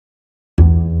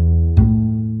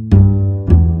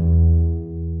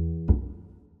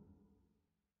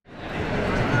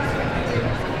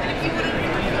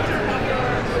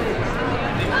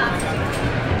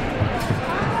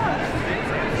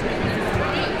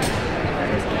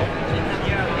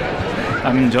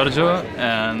I'm Giorgio,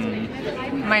 and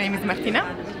my name is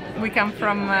Martina. We come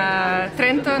from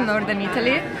Trento, northern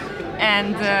Italy,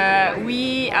 and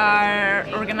we are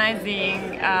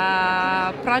organizing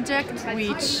a project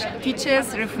which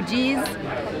teaches refugees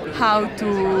how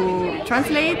to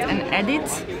translate and edit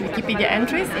Wikipedia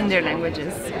entries in their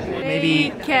languages.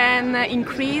 They can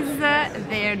increase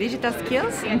their digital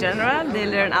skills in general. They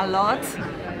learn a lot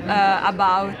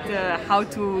about how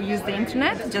to use the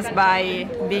internet just by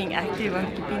being active on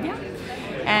Wikipedia.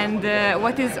 And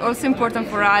what is also important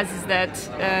for us is that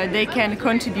they can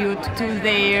contribute to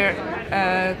their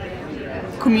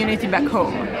community back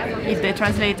home. If they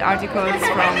translate articles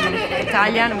from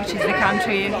Italian, which is the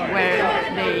country where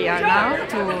they are now,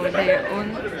 to their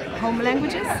own home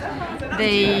languages,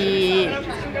 they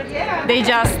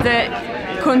just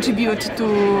contribute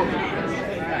to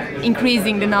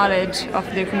increasing the knowledge of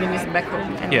their communities back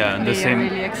home, and they are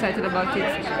really excited about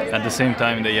it. At the same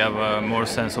time, they have a more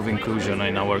sense of inclusion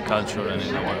in our culture and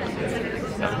in our.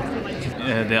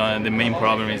 The main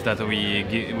problem is that we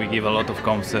give a lot of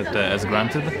concepts as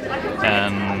granted,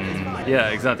 and yeah,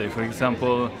 exactly. For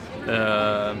example,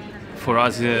 for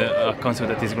us, a concept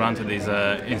that is granted is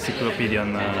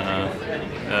encyclopedian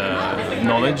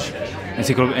knowledge,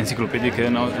 encyclopedic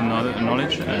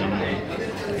knowledge, and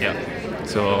yeah.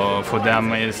 So for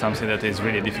them, it's something that is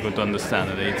really difficult to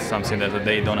understand. It's something that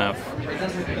they don't have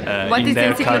in their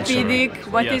encyclopedic?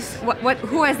 Culture.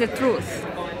 Who has the truth?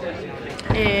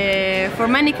 For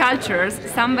many cultures,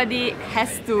 somebody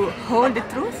has to hold the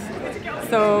truth.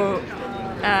 So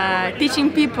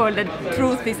teaching people that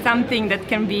truth is something that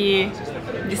can be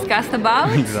discussed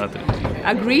about, exactly.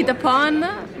 Agreed upon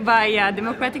by a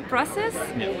democratic process,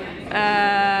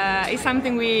 is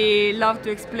something we love to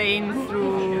explain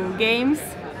through games,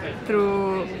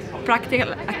 through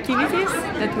practical activities.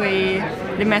 That way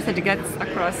the message gets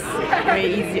across more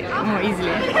easily.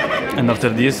 And after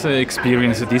this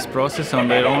experience, this process on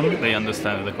their own, they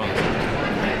understand the concept.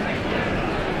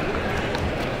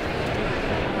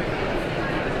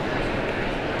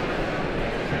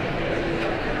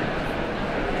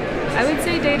 I would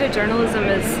say data journalism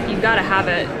is, you've got to have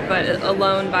it, but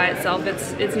alone by itself,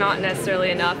 it's not necessarily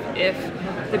enough if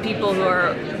the people who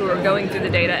are going through the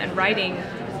data and writing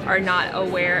are not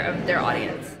aware of their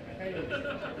audience.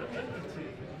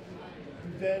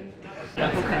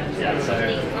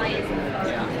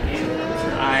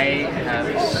 I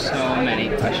have so many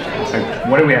questions. Like,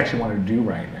 what do we actually want to do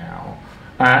right now?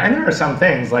 And there are some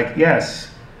things like, yes,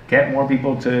 get more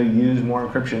people to use more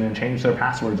encryption and change their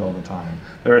passwords all the time.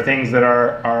 There are things that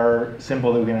are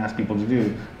simple that we can ask people to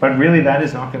do, but really that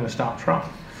is not going to stop Trump.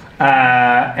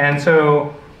 And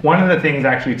so one of the things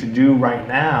actually to do right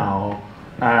now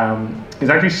is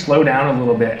actually slow down a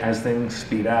little bit as things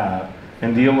speed up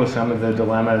and deal with some of the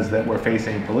dilemmas that we're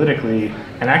facing politically,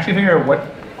 and actually figure out what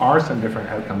are some different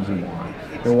outcomes we want.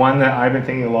 The one that I've been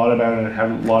thinking a lot about and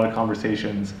have a lot of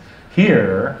conversations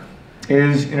here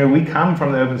is, we come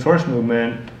from the open source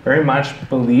movement very much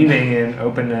believing in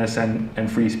openness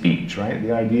and free speech, right?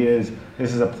 The idea is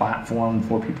this is a platform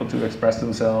for people to express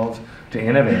themselves, to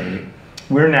innovate.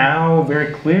 We're now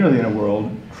very clearly in a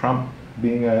world, Trump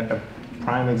being a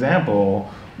prime example,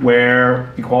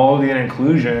 where equality and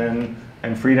inclusion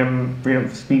and freedom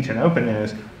of speech and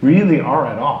openness really are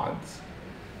at odds.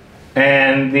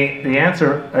 And the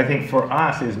answer, I think, for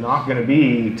us is not going to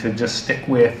be to just stick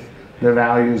with the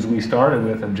values we started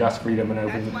with of just freedom and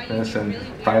openness and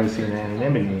privacy and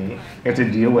anonymity. We have to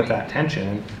deal with that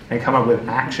tension and come up with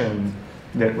action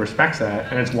that respects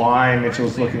that. And it's why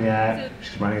Mitchell's looking at,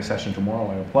 she's running a session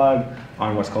tomorrow, I have a plug,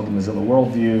 on what's called the Mozilla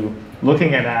Worldview,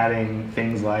 looking at adding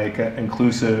things like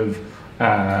inclusive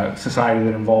society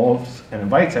that involves and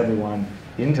invites everyone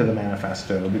into the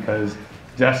manifesto, because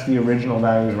just the original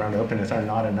values around openness are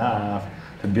not enough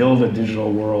to build a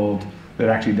digital world that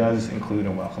actually does include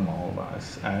and welcome all of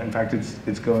us. In fact,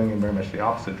 it's going in very much the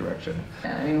opposite direction.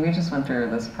 Yeah, I mean, we just went through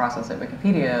this process at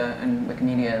Wikipedia and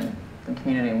Wikimedia, the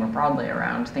community more broadly,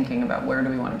 around thinking about where do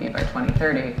we want to be by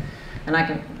 2030. And I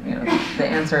can, the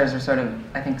answers are sort of,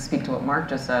 I think, speak to what Mark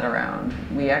just said around,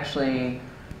 we actually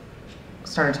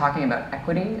started talking about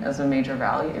equity as a major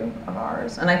value of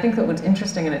ours. And I think that what's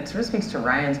interesting, and it sort of speaks to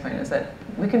Ryan's point, is that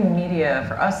Wikimedia,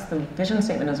 for us, the vision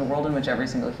statement is a world in which every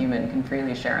single human can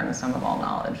freely share in the sum of all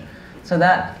knowledge. So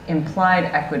that implied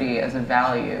equity as a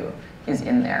value is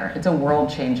in there. It's a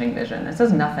world-changing vision. It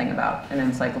says nothing about an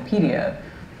encyclopedia,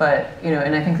 but,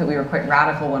 and I think that we were quite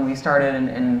radical when we started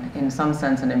in some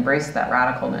sense and embraced that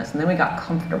radicalness, and then we got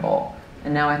comfortable.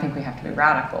 And now I think we have to be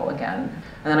radical again.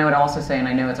 And then I would also say, and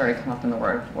I know it's already come up in the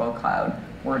word cloud,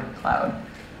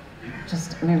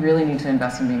 we really need to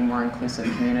invest in being more inclusive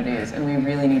communities, and we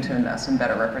really need to invest in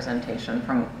better representation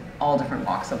from all different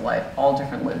walks of life, all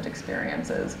different lived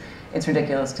experiences. It's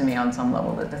ridiculous to me on some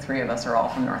level that the three of us are all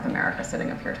from North America sitting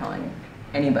up here telling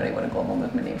anybody what a global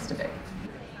movement needs to be.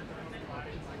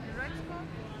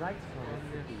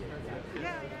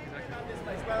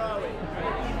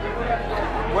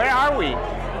 Where are we?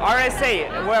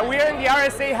 RSA. Well, we're in the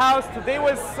RSA house. Today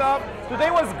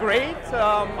was great.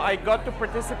 I got to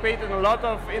participate in a lot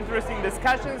of interesting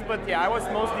discussions, but yeah, I was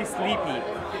mostly sleepy.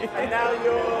 And now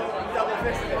you're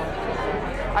double-fisted.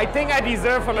 I think I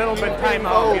deserve a little bit time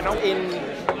out, you know. In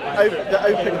the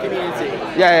open community.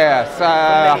 Yeah.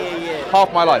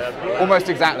 Half my life, almost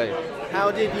exactly. How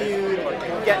did you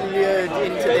get lured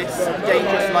into this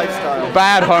dangerous lifestyle?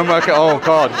 Bad homework. Oh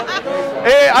God.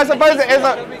 I suppose it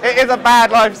is a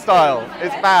bad lifestyle.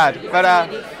 It's bad, but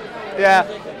yeah.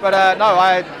 But no,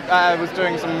 I was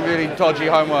doing some really dodgy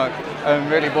homework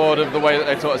and really bored of the way that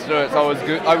they taught us to do it. So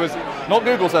I was not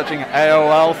Google searching,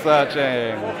 AOL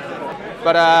searching.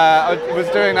 But I was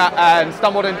doing that and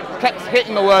kept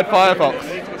hitting the word Firefox.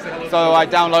 So I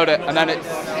downloaded it, and then its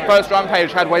first run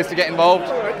page had ways to get involved,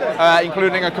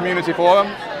 including a community forum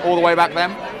all the way back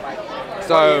then.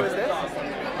 So,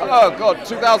 oh God,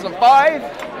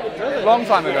 2005? Long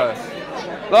time ago.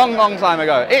 Long time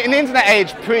ago. In the internet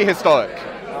age, prehistoric.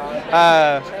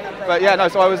 But yeah, no,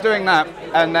 so I was doing that,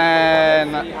 and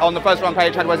then on the first run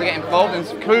page had ways to get involved,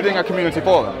 including a community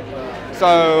forum.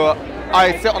 So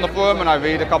I sit on the forum and I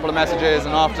read a couple of messages,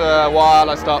 and after a while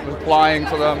I start replying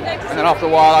to them, and then after a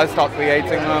while I start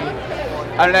creating them.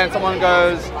 And then someone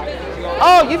goes,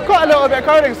 oh, you've got a little bit of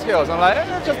coding skills. I'm like,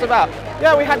 just about.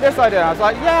 Yeah, we had this idea. And I was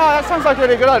like, yeah, that sounds like a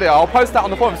really good idea. I'll post that on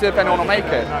the forum, see if anyone will make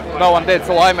it. No one did,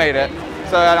 so I made it.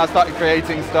 So then I started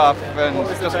creating stuff. And what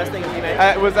was the first thing you made?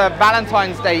 It was a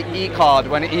Valentine's Day e-card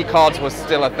when e-cards was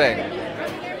still a thing.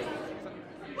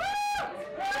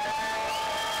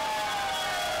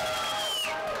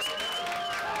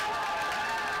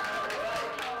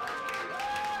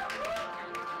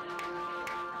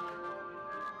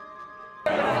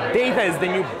 Data is the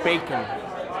new bacon.